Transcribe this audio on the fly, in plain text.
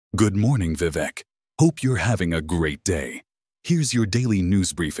Good morning, Vivek. Hope you're having a great day. Here's your daily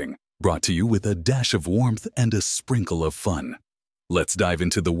news briefing, brought to you with a dash of warmth and a sprinkle of fun. Let's dive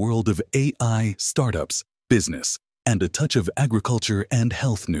into the world of AI, startups, business, and a touch of agriculture and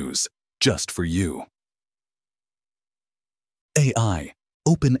health news, just for you. AI.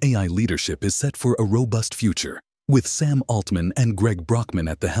 OpenAI Leadership is set for a robust future, with Sam Altman and Brockman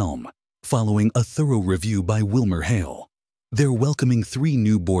at the helm, following a thorough review by WilmerHale. They're welcoming 3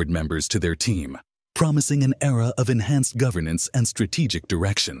 new board members to their team, promising an era of enhanced governance and strategic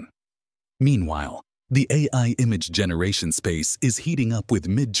direction. Meanwhile, the AI image generation space is heating up with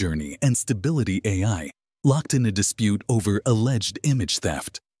Midjourney and Stability AI locked in a dispute over alleged image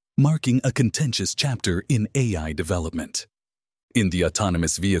theft, marking a contentious chapter in AI development. In the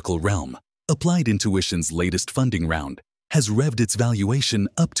autonomous vehicle realm, Applied Intuition's latest funding round has revved its valuation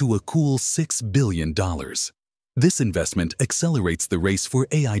up to a cool $6 billion. This investment accelerates the race for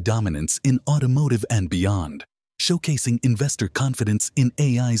AI dominance in automotive and beyond, showcasing investor confidence in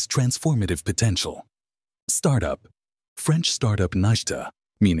AI's transformative potential. Startup. French startup Najta,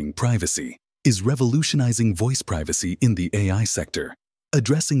 meaning privacy, is revolutionizing voice privacy in the AI sector,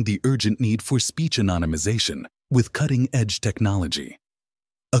 addressing the urgent need for speech anonymization with cutting-edge technology.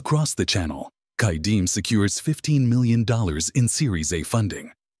 Across the channel, Kaidim secures $15 million in Series A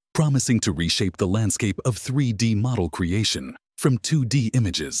funding, promising to reshape the landscape of 3D model creation from 2D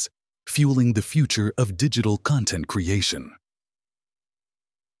images, fueling the future of digital content creation.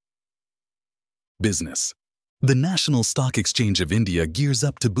 Business. The National Stock Exchange of India gears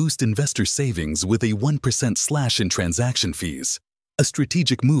up to boost investor savings with a 1% slash in transaction fees, a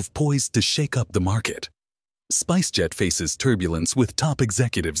strategic move poised to shake up the market. SpiceJet faces turbulence with top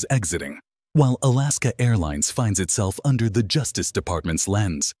executives exiting, while Alaska Airlines finds itself under the Justice Department's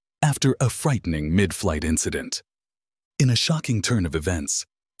lens after a frightening mid-flight incident. In a shocking turn of events,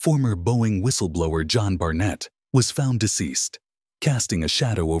 former Boeing whistleblower John Barnett was found deceased, casting a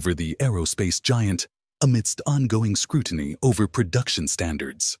shadow over the aerospace giant amidst ongoing scrutiny over production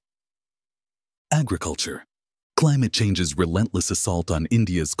standards. Agriculture. Climate change's relentless assault on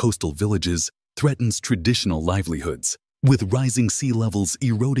India's coastal villages threatens traditional livelihoods, with rising sea levels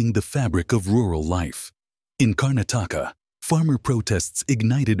eroding the fabric of rural life. In Karnataka, farmer protests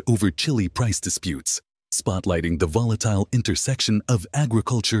ignited over chili price disputes, spotlighting the volatile intersection of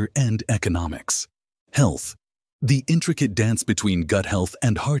agriculture and economics. Health. The intricate dance between gut health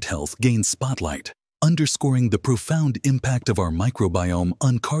and heart health gains spotlight, underscoring the profound impact of our microbiome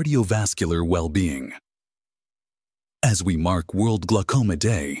on cardiovascular well-being. As we mark World Glaucoma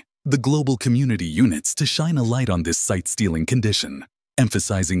Day, the global community unites to shine a light on this sight-stealing condition,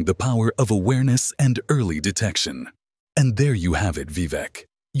 emphasizing the power of awareness and early detection. And there you have it, Vivek,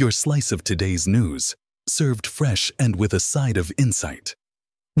 your slice of today's news, served fresh and with a side of insight.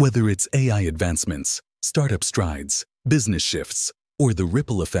 Whether it's AI advancements, startup strides, business shifts, or the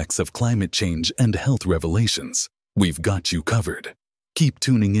ripple effects of climate change and health revelations, we've got you covered. Keep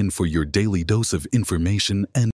tuning in for your daily dose of information and